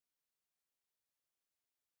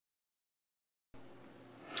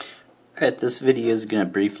Alright, this video is going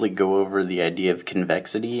to briefly go over the idea of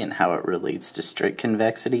convexity and how it relates to strict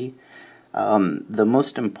convexity. The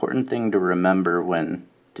most important thing to remember when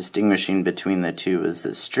distinguishing between the two is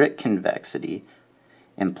that strict convexity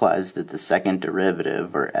implies that the second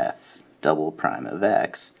derivative, or f double prime of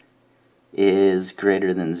x, is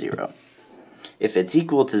greater than 0. If it's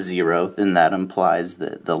equal to 0, then that implies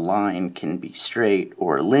that the line can be straight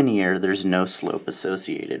or linear. There's no slope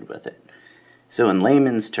associated with it. So in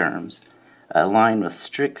layman's terms, a line with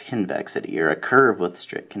strict convexity, or a curve with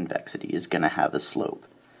strict convexity, is going to have a slope.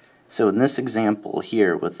 So in this example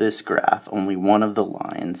here with this graph, only one of the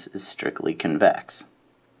lines is strictly convex,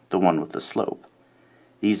 the one with the slope.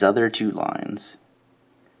 These other two lines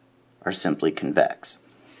are simply convex,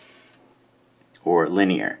 or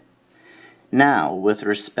linear. Now, with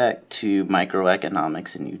respect to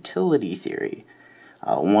microeconomics and utility theory,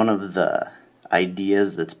 one of the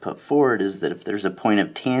ideas that's put forward is that if there's a point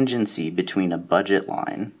of tangency between a budget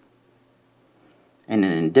line and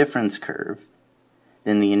an indifference curve,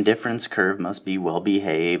 then the indifference curve must be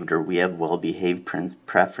well-behaved, or we have well-behaved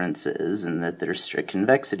preferences, and that there's strict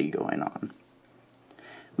convexity going on.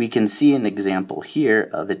 We can see an example here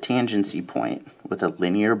of a tangency point with a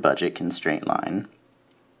linear budget constraint line,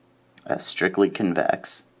 a strictly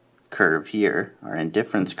convex curve here, our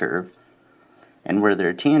indifference curve, and where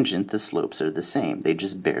they're tangent, the slopes are the same. They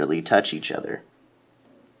just barely touch each other.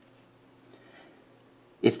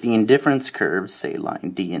 If the indifference curve, say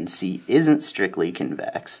line D and C, isn't strictly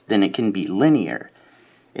convex, then it can be linear.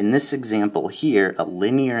 In this example here, a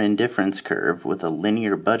linear indifference curve with a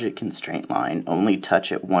linear budget constraint line only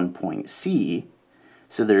touch at one point C,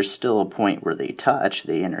 so there's still a point where they touch,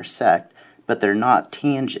 they intersect, but they're not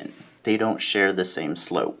tangent. They don't share the same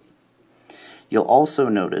slope. You'll also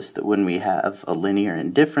notice that when we have a linear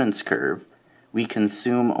indifference curve, we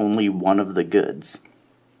consume only one of the goods.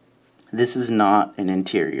 This is not an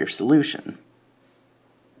interior solution.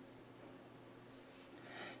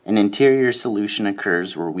 An interior solution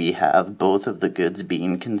occurs where we have both of the goods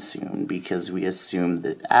being consumed because we assume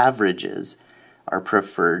that averages are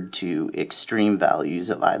preferred to extreme values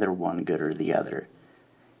of either one good or the other.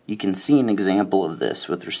 You can see an example of this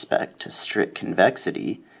with respect to strict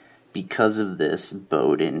convexity because of this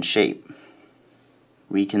bowed-in shape.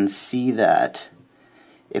 We can see that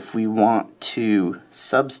if we want to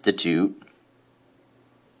substitute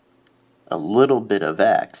a little bit of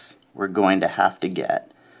x, we're going to have to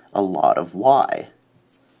get a lot of y.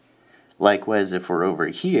 Likewise, if we're over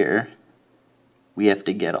here, we have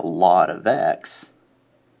to get a lot of x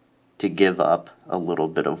to give up a little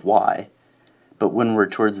bit of y. But when we're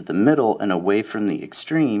towards the middle and away from the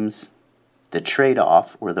extremes, the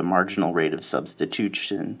trade-off, or the marginal rate of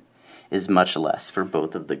substitution, is much less for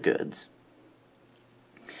both of the goods.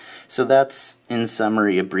 So that's, in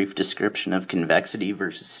summary, a brief description of convexity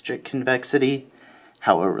versus strict convexity,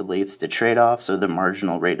 how it relates to trade-offs, or the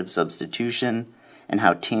marginal rate of substitution, and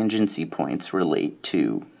how tangency points relate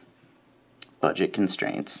to budget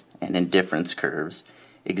constraints and indifference curves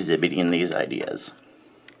exhibiting these ideas.